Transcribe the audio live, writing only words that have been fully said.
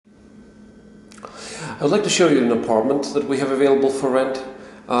I would like to show you an apartment that we have available for rent.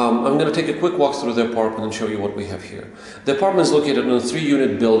 I'm going to take a quick walk through the apartment and show you what we have here. The apartment is located in a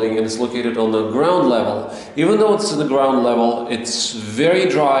 3-unit building and it's located on the ground level. Even though it's in the ground level, it's very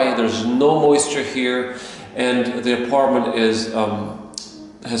dry, there's no moisture here, and the apartment is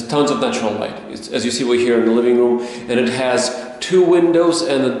has tons of natural light. As you see, we're here in the living room, and it has 2 windows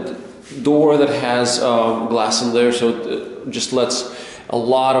and a door that has glass in there, so it just lets a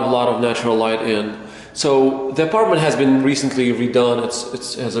lot of natural light in. So the apartment has been recently redone.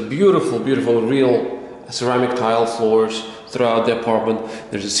 It has a beautiful real ceramic tile floors throughout the apartment.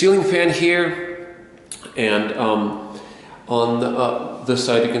 There's a ceiling fan here, and on this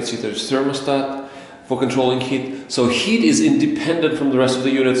side you can see there's thermostat for controlling heat. So heat is independent from the rest of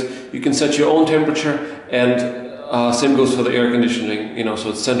the units. You can set your own temperature, and same goes for the air conditioning.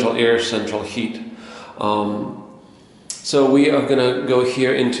 So it's central air, central heat. So we are gonna go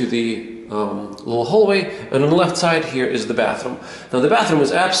here into the little hallway, and on the left side here is the bathroom. Now the bathroom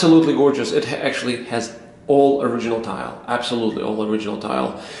is absolutely gorgeous. It actually has all original tile, absolutely all original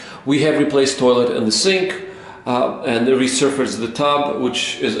tile. We have replaced toilet and the sink, and resurfaced the tub,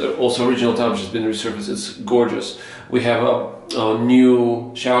 which is also original tub, which has been resurfaced. It's gorgeous. We have a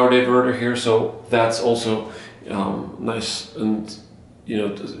new shower diverter here, so that's also nice, and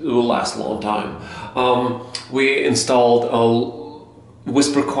it will last a long time. We installed a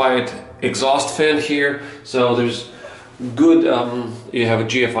whisper quiet exhaust fan here, so there's good, you have a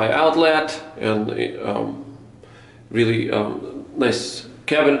GFI outlet and really nice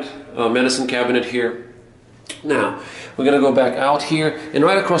cabinet, medicine cabinet here. Now we're gonna go back out here, and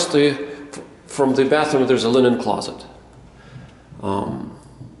right across from the bathroom there's a linen closet. And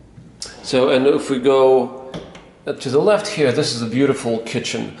if we go to the left here, this is a beautiful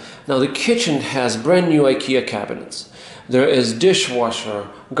kitchen. Now the kitchen has brand new IKEA cabinets. There is dishwasher,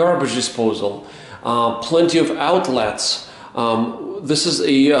 garbage disposal, plenty of outlets. This is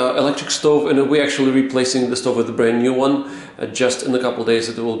a electric stove, and we're actually replacing the stove with a brand new one. Just in a couple days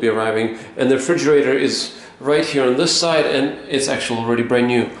it will be arriving. And the refrigerator is right here on this side, and it's actually already brand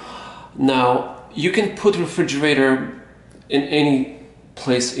new. Now you can put refrigerator in any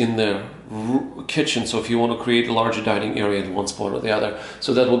place in the kitchen, so if you want to create a larger dining area in one spot or the other,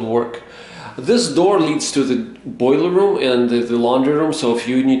 so that would work. This door leads to the boiler room and the laundry room, so if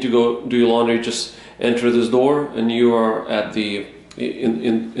you need to go do your laundry, just enter this door and you are at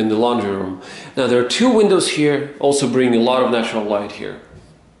in the laundry room. Now there are 2 windows here, also bringing a lot of natural light here.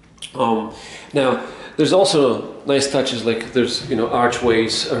 Now there's also nice touches, like there's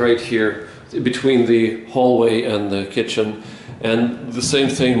archways right here between the hallway and the kitchen, and the same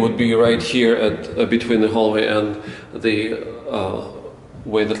thing would be right here at between the hallway and the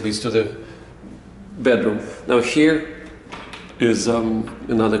way that leads to the bedroom. Now here is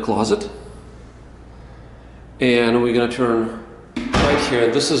another closet, and we're gonna turn right here,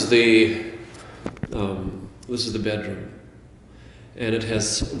 and this is the bedroom, and it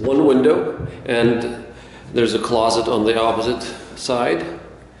has 1 window, and there's a closet on the opposite side,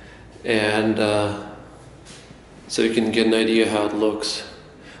 and so you can get an idea how it looks.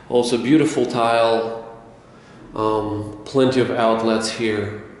 Also beautiful tile, plenty of outlets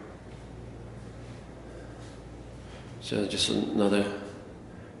here. So just another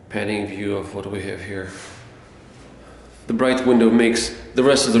panning view of what we have here. The bright window makes the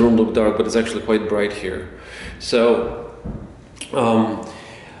rest of the room look dark, but it's actually quite bright here. So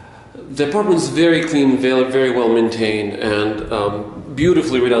the apartment is very clean, very well maintained, and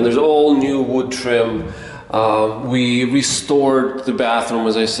beautifully redone. There's all new wood trim. We restored the bathroom,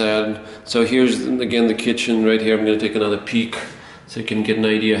 as I said. So here's again the kitchen right here. I'm going to take another peek so you can get an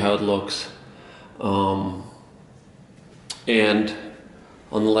idea how it looks. And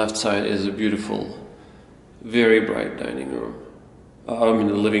on the left side is a beautiful, very bright dining room. The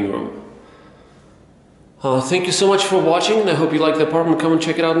living room. Thank you so much for watching, and I hope you like the apartment. Come and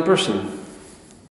check it out in person.